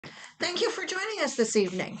Thank you for joining us this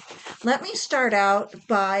evening. Let me start out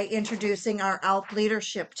by introducing our ALP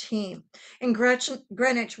leadership team. In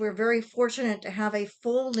Greenwich, we're very fortunate to have a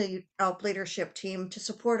full ALP leadership team to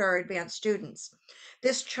support our advanced students.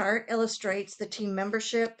 This chart illustrates the team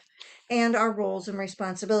membership and our roles and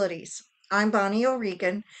responsibilities. I'm Bonnie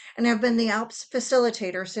O'Regan, and I've been the ALPS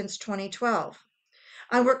facilitator since 2012.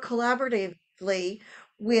 I work collaboratively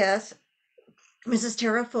with Mrs.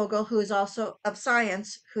 Tara Fogel, who is also of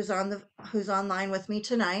science, who's online with me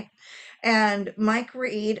tonight, and Mike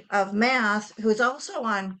Reed of math, who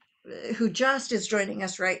just is joining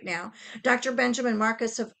us right now. Dr. Benjamin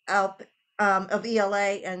Marcus of of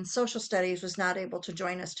ELA and social studies was not able to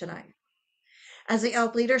join us tonight. As the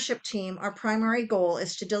ALP leadership team, our primary goal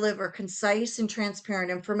is to deliver concise and transparent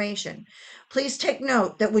information. Please take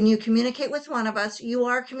note that when you communicate with one of us, you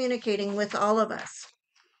are communicating with all of us.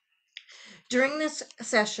 During this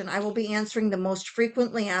session, I will be answering the most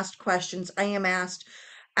frequently asked questions I am asked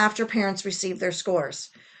after parents receive their scores.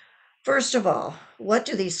 First of all, what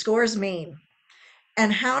do these scores mean?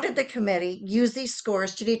 And how did the committee use these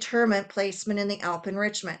scores to determine placement in the ALP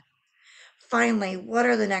enrichment? Finally, what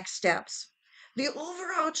are the next steps? The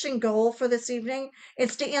overarching goal for this evening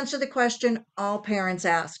is to answer the question all parents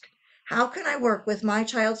ask. How can I work with my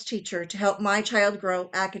child's teacher to help my child grow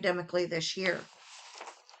academically this year?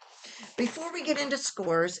 Before we get into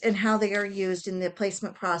scores and how they are used in the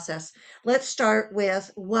placement process, let's start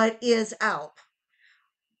with what is ALP,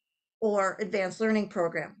 or Advanced Learning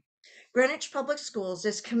Program. Greenwich Public Schools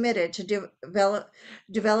is committed to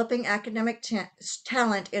developing academic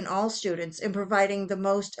talent in all students and providing the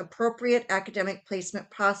most appropriate academic placement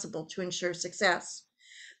possible to ensure success.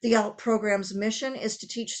 The ALP program's mission is to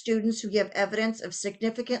teach students who give evidence of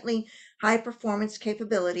significantly high performance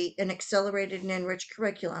capability in accelerated and enriched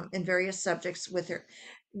curriculum in various subjects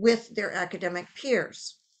with their academic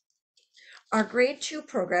peers. Our grade 2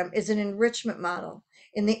 program is an enrichment model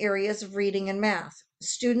in the areas of reading and math.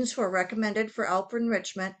 Students who are recommended for ALP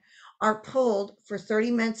enrichment are pulled for 30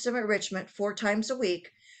 minutes of enrichment 4 times a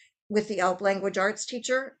week with the ALP language arts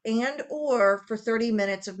teacher and or for 30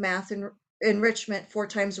 minutes of math enrichment 4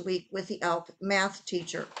 times a week with the ALP math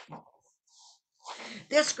teacher.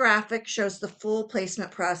 This graphic shows the full placement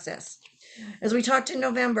process. As we talked in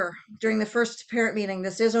November during the first parent meeting,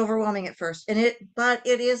 this is overwhelming at first, but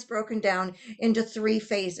it is broken down into 3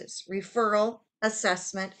 phases: referral,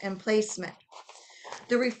 assessment, and placement.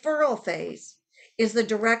 The referral phase is the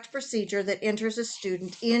direct procedure that enters a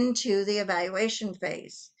student into the evaluation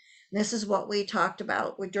phase. This is what we talked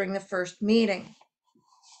about during the first meeting.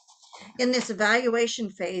 In this evaluation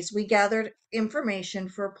phase, we gathered information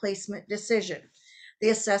for a placement decision. The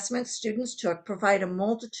assessments students took provide a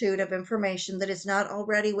multitude of information that is not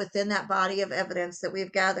already within that body of evidence that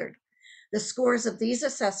we've gathered. The scores of these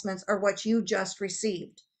assessments are what you just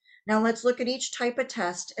received. Now let's look at each type of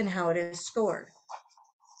test and how it is scored.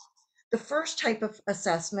 The first type of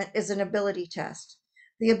assessment is an ability test.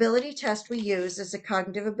 The ability test we use is a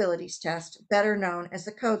cognitive abilities test, better known as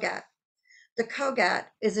the COGAT. The COGAT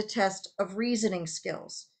is a test of reasoning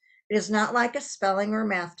skills. It is not like a spelling or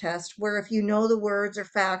math test where if you know the words or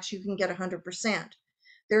facts, you can get 100%.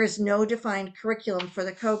 There is no defined curriculum for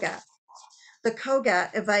the COGAT. The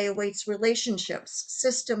COGAT evaluates relationships,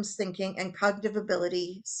 systems thinking, and cognitive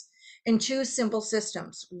abilities in 2 simple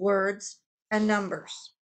systems, words and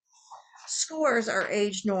numbers. Scores are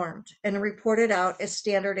age normed and reported out as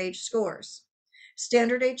standard age scores.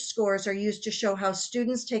 Standard age scores are used to show how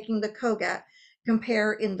students taking the COGAT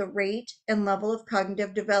compare in the rate and level of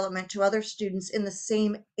cognitive development to other students in the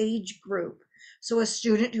same age group. So a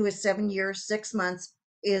student who is 7 years, 6 months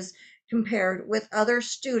is compared with other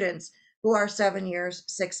students who are 7 years,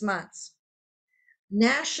 6 months.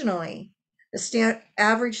 Nationally, the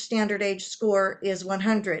average standard age score is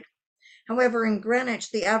 100. However, in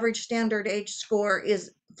Greenwich, the average standard age score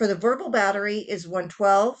is for the verbal battery is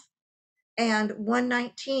 112 and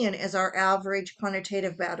 119 is our average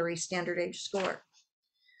quantitative battery standard age score.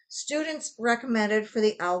 Students recommended for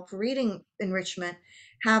the ALP reading enrichment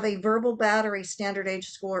have a verbal battery standard age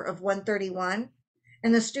score of 131,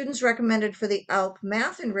 and the students recommended for the ALP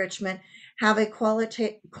math enrichment have a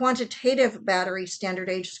quantitative battery standard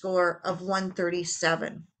age score of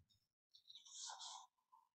 137.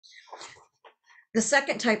 The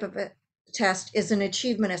second type of test is an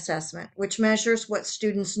achievement assessment, which measures what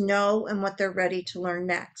students know and what they're ready to learn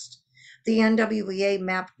next. The NWEA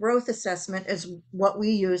MAP growth assessment is what we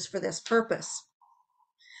use for this purpose.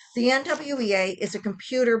 The NWEA is a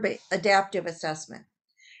computer adaptive assessment.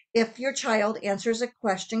 If your child answers a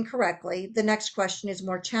question correctly, the next question is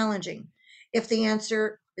more challenging. If the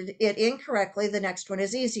answer it incorrectly, the next one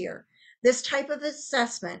is easier. This type of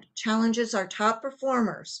assessment challenges our top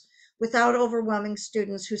performers without overwhelming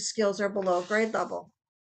students whose skills are below grade level.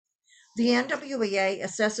 The NWEA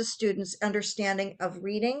assesses students' understanding of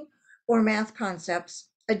reading or math concepts,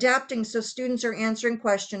 adapting so students are answering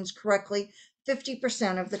questions correctly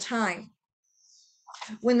 50% of the time.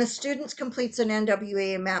 When the student completes an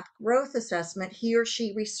NWEA MAP growth assessment, he or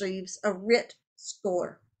she receives a RIT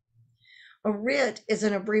score. A RIT is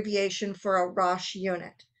an abbreviation for a Roche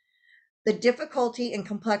unit. The difficulty and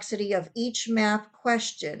complexity of each MAP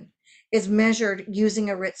question is measured using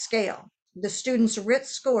a RIT scale. The student's RIT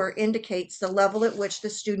score indicates the level at which the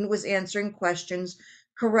student was answering questions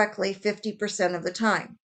correctly 50% of the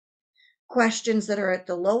time. Questions that are at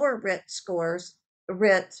the lower RITs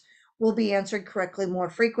will be answered correctly more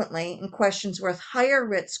frequently, and questions with higher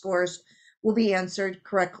RIT scores will be answered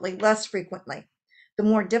correctly less frequently. The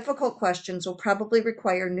more difficult questions will probably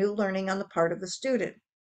require new learning on the part of the student.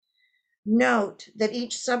 Note that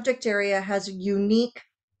each subject area has a unique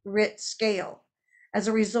RIT scale. As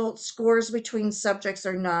a result, scores between subjects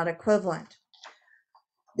are not equivalent.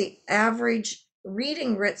 The average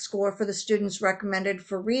reading RIT score for the students recommended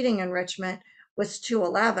for reading enrichment was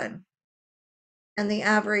 211, and the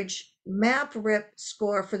average MAP RIT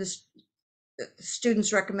score for the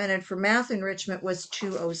students recommended for math enrichment was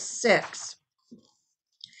 206.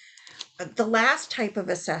 The last type of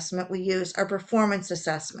assessment we use are performance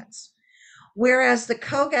assessments. Whereas the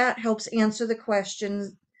COGAT helps answer the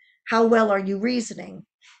question, how well are you reasoning?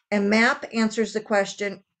 And MAP answers the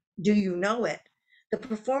question, do you know it? The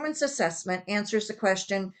performance assessment answers the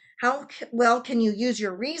question, how well can you use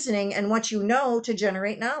your reasoning and what you know to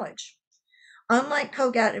generate knowledge? Unlike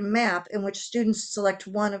COGAT and MAP, in which students select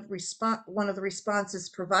one of the responses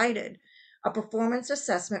provided, a performance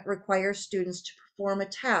assessment requires students to perform a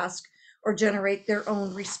task or generate their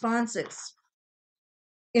own responses.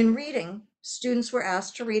 In reading, students were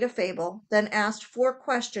asked to read a fable, then asked 4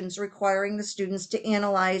 questions requiring the students to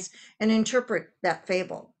analyze and interpret that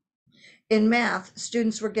fable. In math,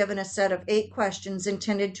 students were given a set of 8 questions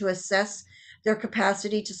intended to assess their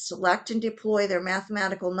capacity to select and deploy their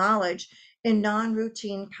mathematical knowledge in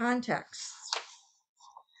non-routine contexts.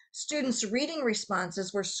 Students' reading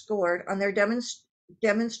responses were scored on their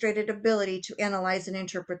demonstrated ability to analyze and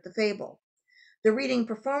interpret the fable. The reading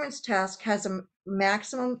performance task has a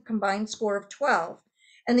maximum combined score of 12,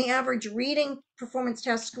 and the average reading performance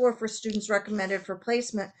task score for students recommended for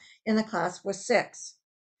placement in the class was 6.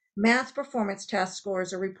 Math performance task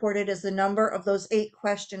scores are reported as the number of those 8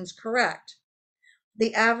 questions correct.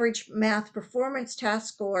 The average math performance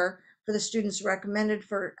task score for the students recommended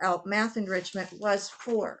for ALP math enrichment was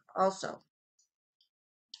 4 also.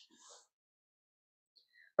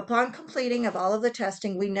 Upon completing of all of the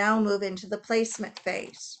testing, we now move into the placement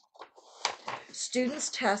phase. Students'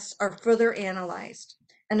 tests are further analyzed,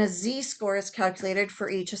 and a Z-score is calculated for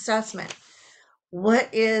each assessment. What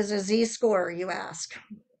is a Z-score, you ask?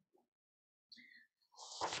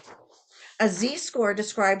 A Z-score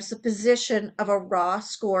describes the position of a raw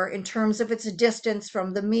score in terms of its distance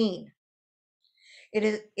from the mean. It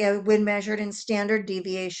is when measured in standard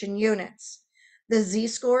deviation units. The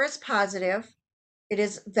Z-score is positive,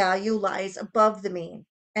 its value lies above the mean,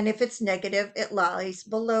 and if it's negative, it lies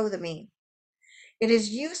below the mean. It is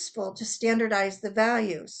useful to standardize the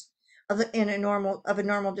values of a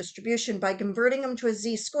normal distribution by converting them to a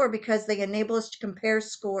Z-score because they enable us to compare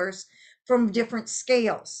scores from different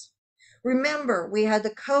scales. Remember, we had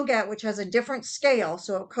the COGAT, which has a different scale,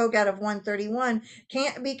 so a COGAT of 131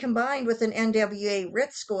 can't be combined with an NWA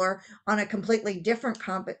RIT score on a completely different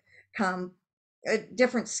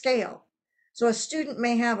different scale. So a student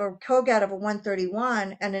may have a COGAT of a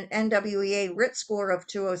 131 and an NWEA RIT score of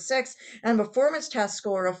 206 and a performance test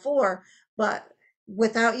score of 4, but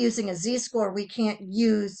without using a Z-score, we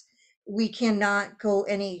cannot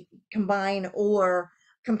combine or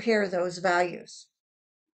compare those values.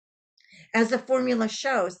 As the formula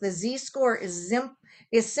shows, the Z-score is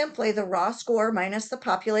simply the raw score minus the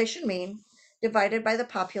population mean divided by the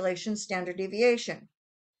population standard deviation.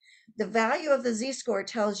 The value of the Z-score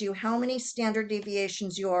tells you how many standard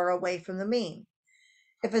deviations you are away from the mean.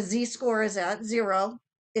 If a Z-score is at 0,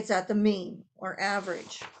 it's at the mean or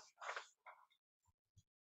average.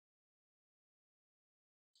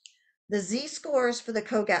 The Z-scores for the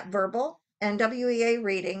COGAT verbal, NWEA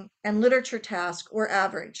reading, and literature task were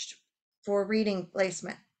averaged for reading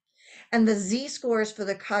placement. And the Z-scores for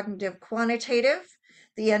the cognitive quantitative,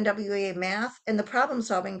 the NWEA math, and the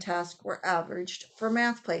problem-solving task were averaged for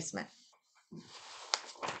math placement.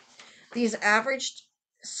 These averaged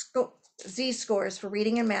Z-scores for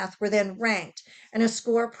reading and math were then ranked, and a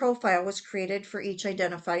score profile was created for each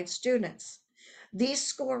identified students. These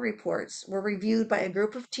score reports were reviewed by a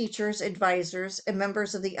group of teachers, advisors, and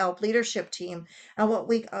members of the ALP leadership team and what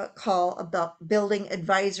we call a building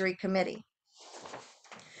advisory committee.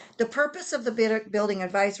 The purpose of the Building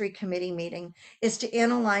Advisory Committee meeting is to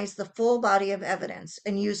analyze the full body of evidence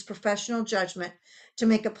and use professional judgment to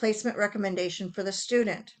make a placement recommendation for the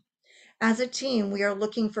student. As a team, we are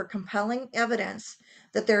looking for compelling evidence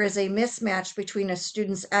that there is a mismatch between a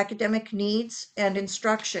student's academic needs and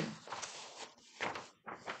instruction.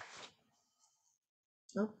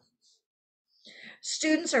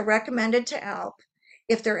 Students are recommended to ALP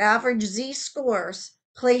if their average Z scores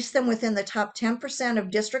place them within the top 10%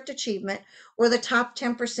 of district achievement or the top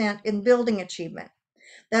 10% in building achievement.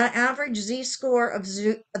 The average Z score of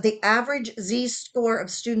students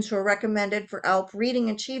who are recommended for ALP reading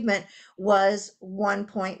achievement was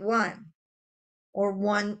 1.1, or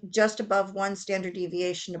one, just above one standard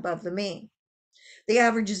deviation above the mean. The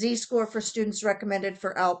average Z score for students recommended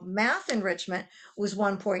for ALP math enrichment was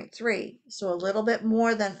 1.3, so a little bit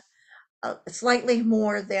more than, slightly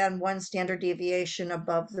more than one standard deviation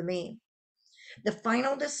above the mean. The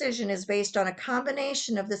final decision is based on a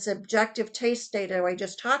combination of the subjective taste data I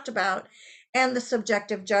just talked about and the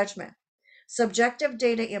subjective judgment. Subjective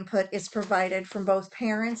data input is provided from both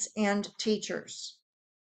parents and teachers.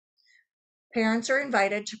 Parents are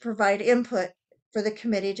invited to provide input for the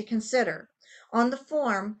committee to consider. On the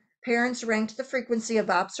form, parents ranked the frequency of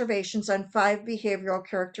observations on 5 behavioral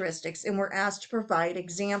characteristics and were asked to provide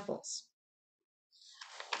examples.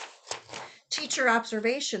 Teacher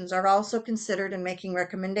observations are also considered in making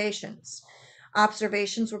recommendations.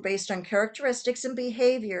 Observations were based on characteristics and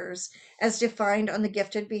behaviors as defined on the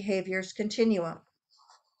gifted behaviors continuum.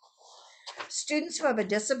 Students who have a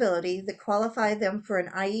disability that qualify them for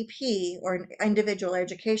an IEP or an individual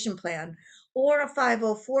education plan or a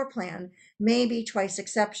 504 plan may be twice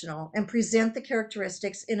exceptional and present the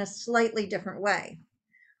characteristics in a slightly different way.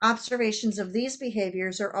 Observations of these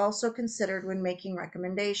behaviors are also considered when making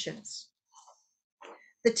recommendations.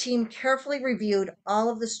 The team carefully reviewed all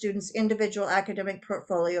of the students' individual academic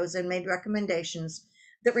portfolios and made recommendations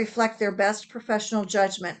that reflect their best professional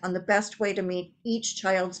judgment on the best way to meet each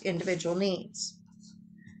child's individual needs.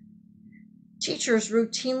 Teachers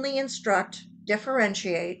routinely instruct,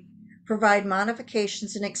 differentiate, provide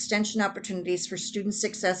modifications and extension opportunities for student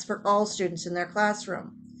success for all students in their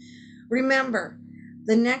classroom. Remember,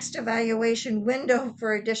 the next evaluation window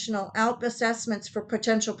for additional ALP assessments for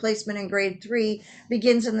potential placement in grade 3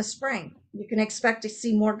 begins in the spring. You can expect to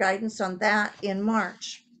see more guidance on that in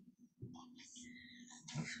March.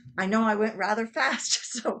 I know I went rather fast,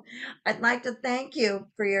 so I'd like to thank you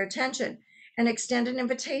for your attention and extend an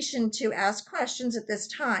invitation to ask questions at this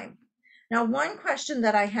time. Now, one question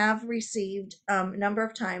that I have received a number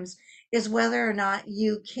of times is whether or not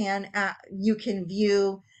you can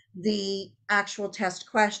view the actual test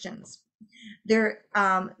questions. The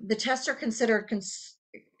tests are considered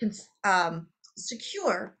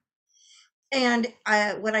secure, and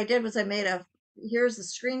what I did was here's a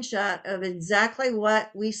screenshot of exactly what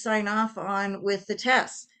we sign off on with the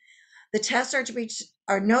tests. The tests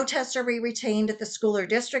no tests are retained at the school or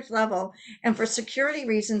district level, and for security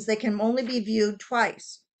reasons, they can only be viewed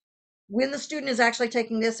twice. When the student is actually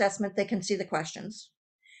taking the assessment, they can see the questions,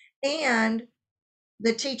 and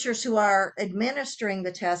the teachers who are administering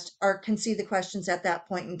the test can see the questions at that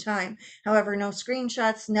point in time. However, no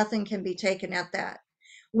screenshots, nothing can be taken at that.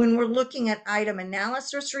 When we're looking at item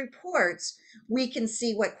analysis reports, we can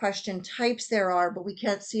see what question types there are, but we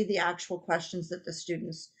can't see the actual questions that the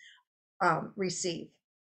students receive.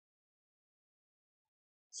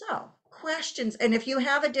 So, questions, and if you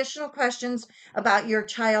have additional questions about your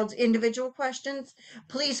child's individual questions,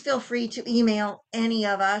 please feel free to email any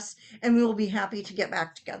of us, and we will be happy to get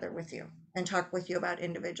back together with you and talk with you about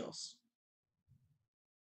individuals.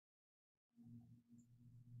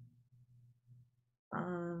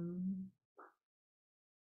 Um,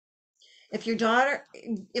 if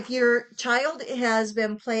your child has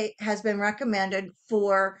been recommended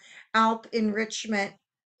for ALP enrichment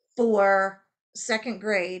for second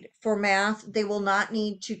grade for math, they will not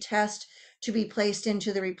need to test to be placed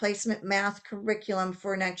into the replacement math curriculum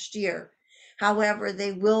for next year. However,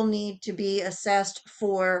 they will need to be assessed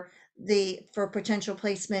for potential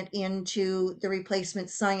placement into the replacement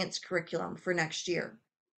science curriculum for next year.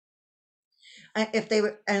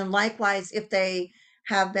 And likewise, if they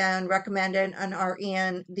have been recommended and are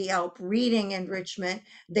in the ALP reading enrichment,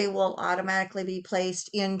 they will automatically be placed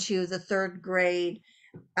into the third grade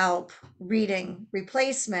ALP reading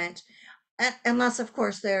replacement unless of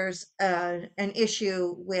course there's an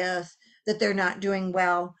issue with that they're not doing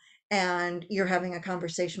well and you're having a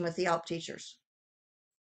conversation with the ALP teachers.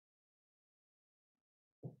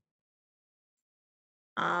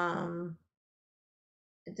 Um,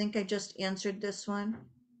 I think I just answered this one.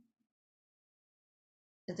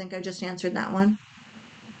 I think I just answered that one.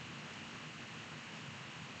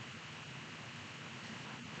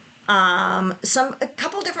 A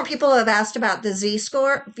couple different people have asked about the Z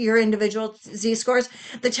score, your individual Z scores.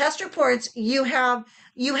 The test reports, you have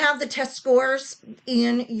the test scores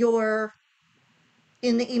in the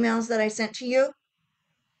emails that I sent to you.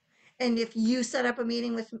 And if you set up a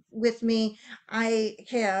meeting with me, I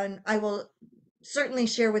will certainly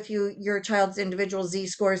share with you your child's individual Z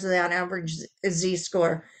scores and that average Z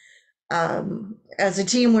score. As a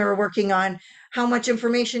team, we were working on how much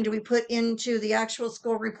information do we put into the actual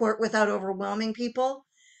score report without overwhelming people.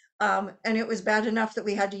 And it was bad enough that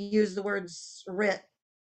we had to use the words RIT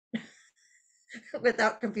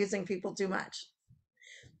without confusing people too much.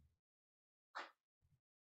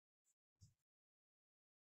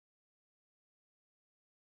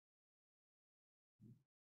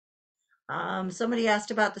 Somebody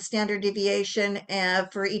asked about the standard deviation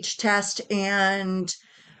for each test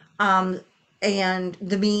um, and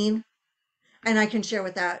the mean, and I can share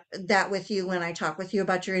that with you when I talk with you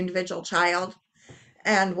about your individual child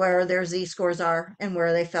and where their Z scores are and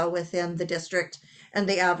where they fell within the district and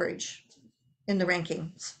the average in the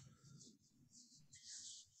rankings.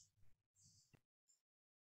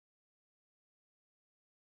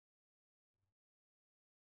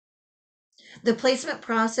 The placement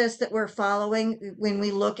process that we're following when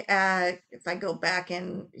we look at, if I go back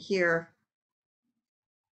in here,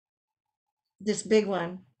 this big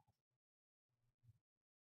one,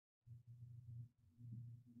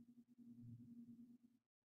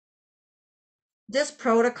 this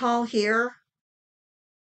protocol here,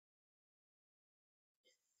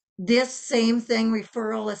 this same thing,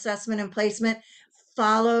 referral, assessment, and placement,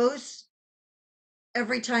 follows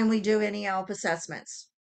every time we do any ALP assessments.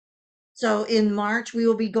 So in March, we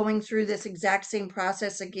will be going through this exact same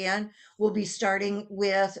process again. We'll be starting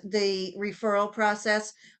with the referral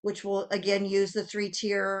process, which will again use the three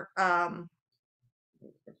tiers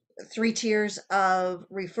of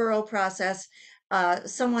referral process.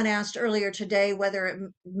 Someone asked earlier today whether it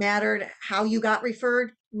mattered how you got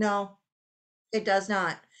referred. No, it does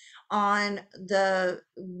not.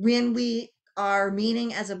 When we are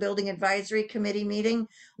meeting as a building advisory committee meeting,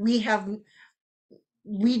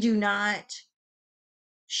 we do not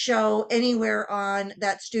show anywhere on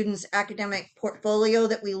that student's academic portfolio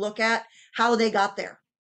that we look at how they got there.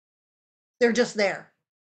 They're just there.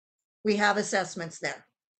 We have assessments there.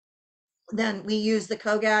 Then we use the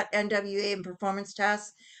COGAT, NWA, and performance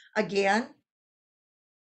tests again.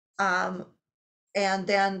 Um, and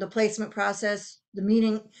then the placement process, the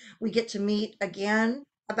meeting, we get to meet again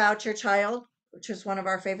about your child, which is one of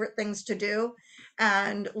our favorite things to do,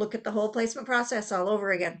 and look at the whole placement process all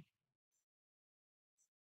over again.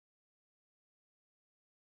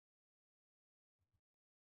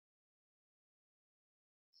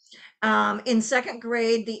 In second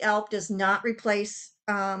grade, the ALP does not replace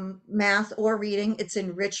math or reading. It's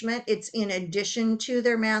enrichment. It's in addition to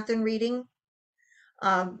their math and reading.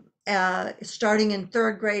 Starting in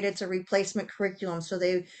third grade, it's a replacement curriculum. So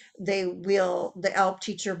the ALP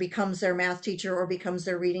teacher becomes their math teacher or becomes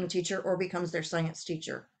their reading teacher or becomes their science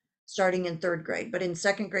teacher starting in third grade. But in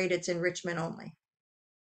second grade, it's enrichment only.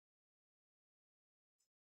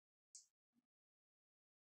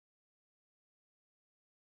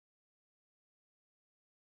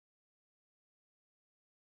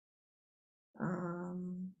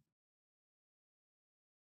 Um,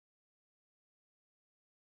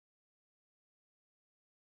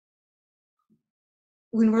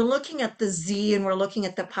 when we're looking at the Z and we're looking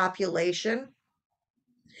at the population,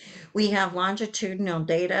 we have longitudinal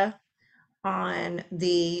data on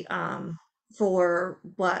the for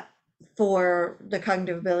what for the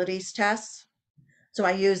cognitive abilities tests. So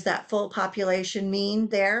I use that full population mean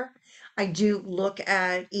there. I do look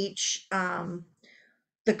at each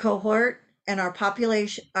the cohort and our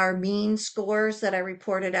population, our mean scores that I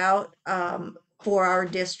reported out for our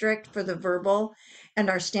district for the verbal and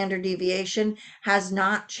our standard deviation has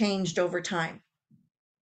not changed over time.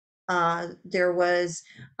 I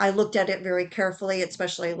looked at it very carefully,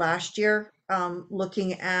 especially last year,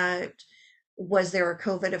 looking at was there a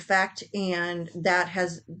COVID effect, and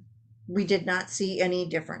we did not see any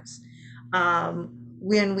difference.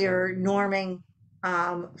 When we were norming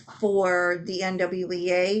for the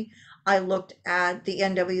NWEA, I looked at the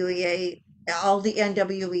NWEA all the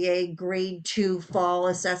NWEA grade 2 fall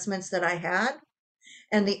assessments that I had,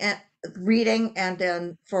 and the reading, and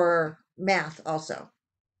then for math also.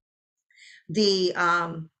 The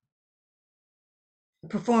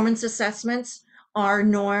performance assessments are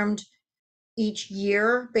normed each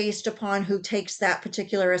year based upon who takes that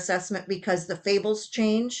particular assessment, because the fables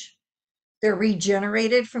change. They're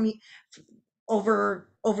regenerated from over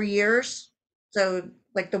years. So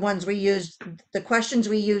like the ones we used, the questions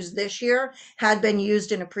we used this year had been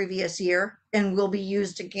used in a previous year and will be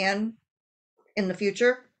used again in the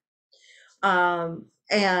future.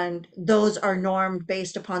 And those are normed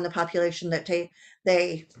based upon the population that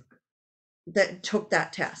they that took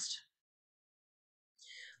that test.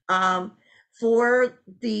 Um, for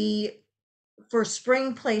the for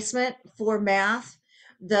spring placement for math,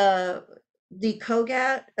 the the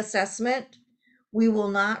COGAT assessment we will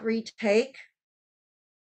not retake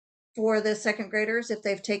for the second graders. If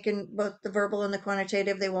they've taken both the verbal and the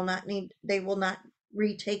quantitative, they will not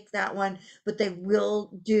retake that one, but they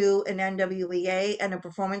will do an NWEA and a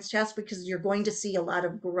performance test, because you're going to see a lot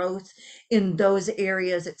of growth in those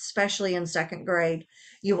areas, especially in second grade.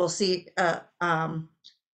 You will see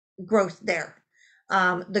growth there.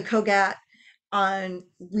 The COGAT, on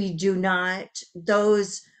we do not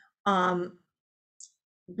those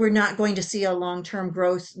we're not going to see a long-term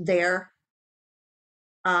growth there,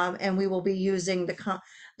 and we will be using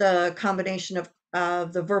the combination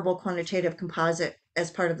of the verbal quantitative composite as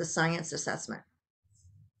part of the science assessment.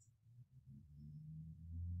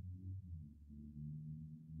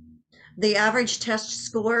 The average test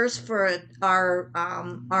scores for are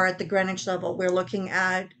at the Greenwich level. We're looking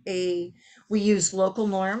at we use local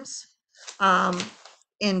norms. Um,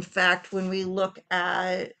 in fact, when we look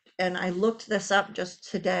at, and I looked this up just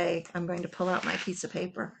today, I'm going to pull out my piece of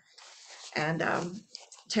paper, and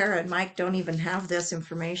Tara and Mike don't even have this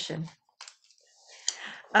information.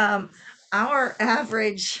 Um, our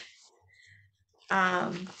average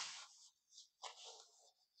um,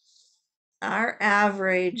 our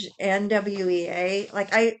average NWEA,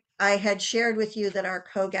 like I had shared with you that our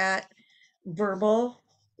COGAT verbal,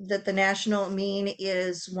 that the national mean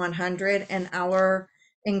is 100, and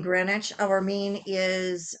in Greenwich, our mean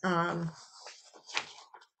is my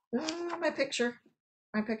pictures.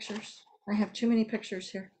 I have too many pictures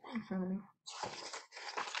here in front of me.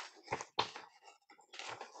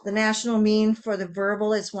 The national mean for the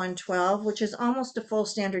verbal is 112, which is almost a full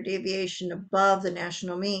standard deviation above the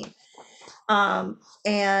national mean.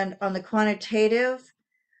 And on the quantitative,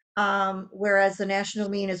 whereas the national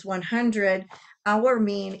mean is 100, our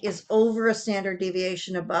mean is over a standard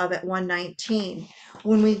deviation above at 119.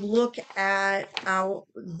 When we look at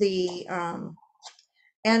the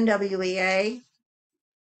NWEA,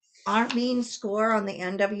 our mean score on the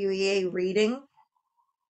NWEA reading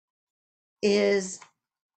is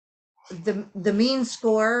the mean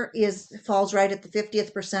score falls right at the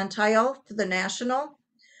 50th percentile for the national.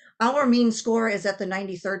 Our mean score is at the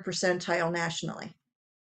 93rd percentile nationally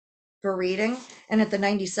for reading, and at the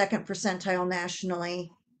 92nd percentile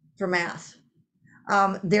nationally for math.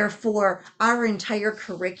 Therefore, our entire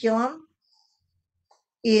curriculum,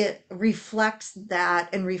 it reflects that,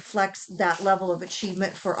 and reflects that level of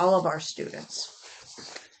achievement for all of our students.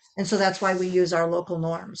 And so that's why we use our local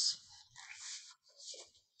norms.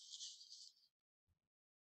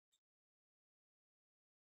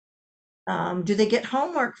 Do they get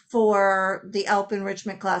homework for the ALP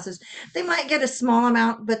enrichment classes? They might get a small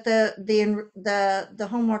amount, but the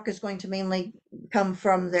homework is going to mainly come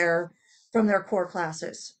from their core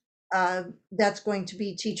classes. That's going to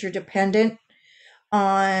be teacher dependent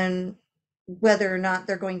on whether or not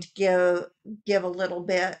they're going to give a little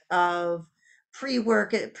bit of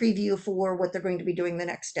pre-work preview for what they're going to be doing the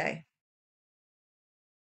next day.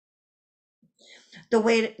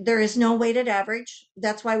 There is no weighted average.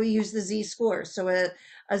 That's why we use the Z score. So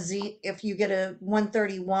a Z, if you get a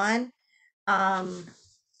 131,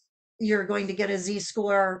 you're going to get a Z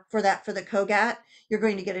score for the COGAT. You're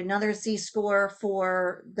going to get another Z score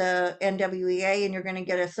for the NWEA, and you're going to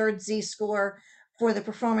get a third Z score for the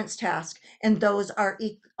performance task. And those are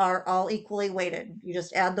all equally weighted. You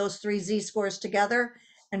just add those 3 Z scores together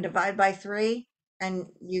and divide by 3, and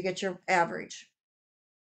you get your average.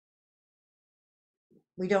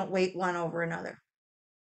 We don't weight one over another.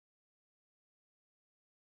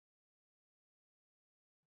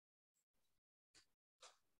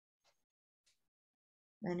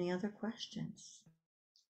 Any other questions?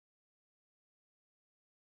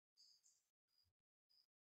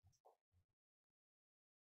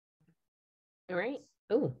 All right.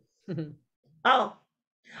 Oh. Oh,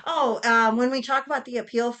 Oh, when we talk about the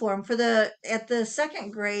appeal form for at the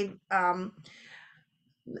second grade,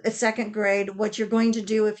 what you're going to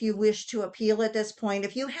do if you wish to appeal at this point,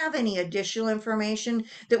 if you have any additional information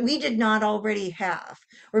that we did not already have,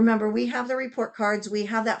 remember, we have the report cards, we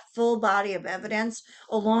have that full body of evidence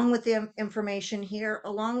along with the information here,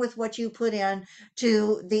 along with what you put in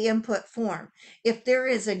to the input form. If there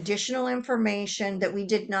is additional information that we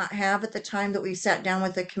did not have at the time that we sat down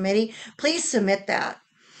with the committee, please submit that.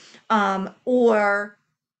 Or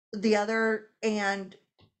the other, and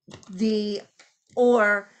the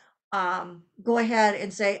or go ahead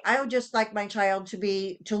and say, I would just like my child to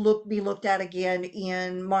be looked at again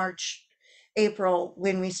in March, April,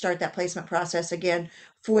 when we start that placement process again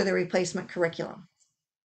for the replacement curriculum.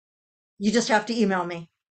 You just have to email me,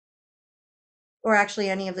 or actually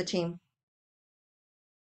any of the team.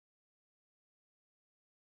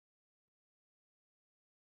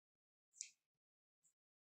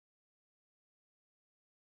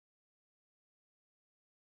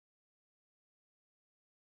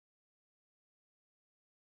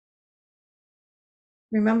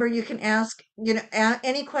 Remember, you can ask,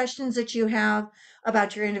 any questions that you have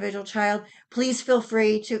about your individual child. Please feel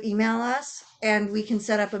free to email us and we can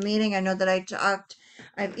set up a meeting. I know that I've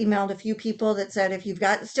emailed a few people that said, if you've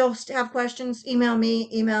still have questions, email me,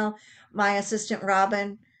 email my assistant,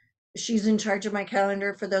 Robin. She's in charge of my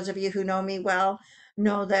calendar. For those of you who know me well,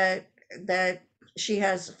 know that she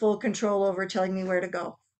has full control over telling me where to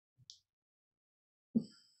go.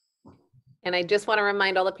 And I just want to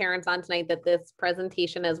remind all the parents on tonight that this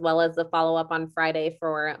presentation, as well as the follow-up on Friday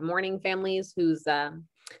for morning families whose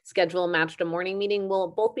schedule matched a morning meeting, will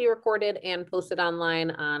both be recorded and posted online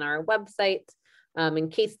on our website. In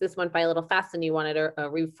case this went by a little fast and you wanted a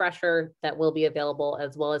refresher, that will be available,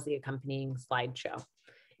 as well as the accompanying slideshow.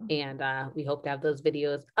 And we hope to have those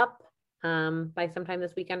videos up by sometime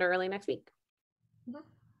this weekend or early next week.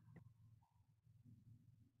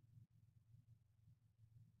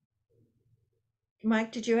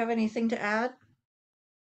 Mike, did you have anything to add?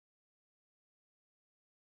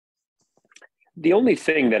 The only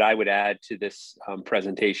thing that I would add to this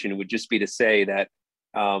presentation would just be to say that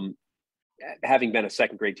having been a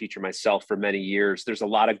second grade teacher myself for many years, there's a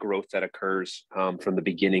lot of growth that occurs from the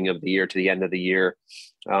beginning of the year to the end of the year.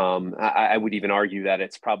 I would even argue that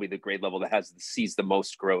it's probably the grade level that sees the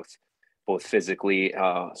most growth, both physically,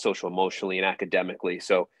 social, emotionally, and academically.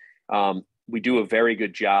 So we do a very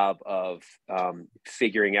good job of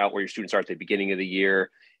figuring out where your students are at the beginning of the year,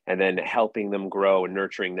 and then helping them grow and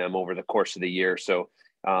nurturing them over the course of the year. So,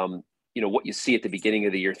 what you see at the beginning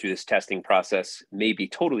of the year through this testing process may be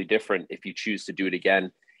totally different if you choose to do it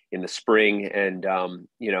again in the spring. And,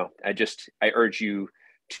 I urge you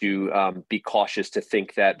to be cautious to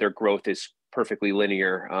think that their growth is perfectly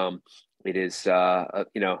linear. It is, it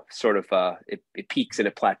peaks and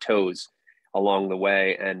it plateaus along the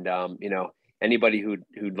way. And, anybody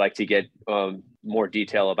who'd like to get more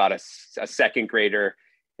detail about a second grader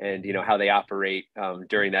and how they operate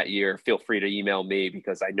during that year, feel free to email me,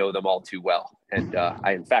 because I know them all too well. And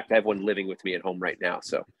in fact, I have one living with me at home right now.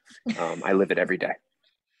 So I live it every day.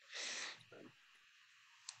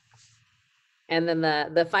 And then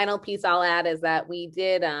the final piece I'll add is that we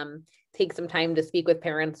did take some time to speak with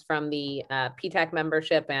parents from the PTAC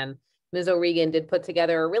membership, and Ms. O'Regan did put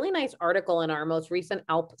together a really nice article in our most recent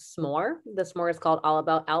ALP s'more. The s'more is called All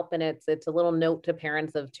About ALP, and it's a little note to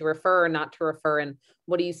parents of to refer or not to refer, and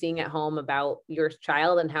what are you seeing at home about your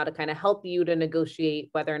child, and how to kind of help you to negotiate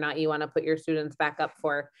whether or not you want to put your students back up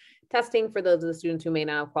for testing for those of the students who may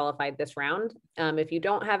not have qualified this round. If you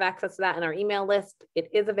don't have access to that in our email list, it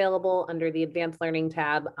is available under the Advanced Learning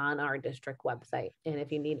tab on our district website. And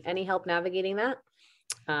if you need any help navigating that,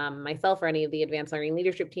 myself or any of the Advanced Learning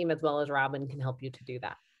leadership team, as well as Robin, can help you to do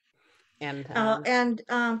that. And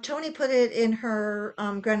Tony put it in her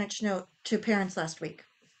Greenwich note to parents last week.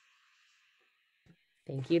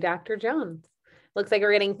 Thank you, Dr. Jones. Looks like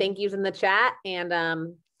we're getting thank yous in the chat,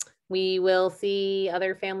 and we will see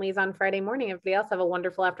other families on Friday morning. Everybody else have a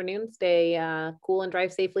wonderful afternoon. Stay cool and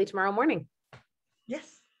drive safely tomorrow morning.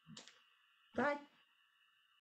 Yes. Bye.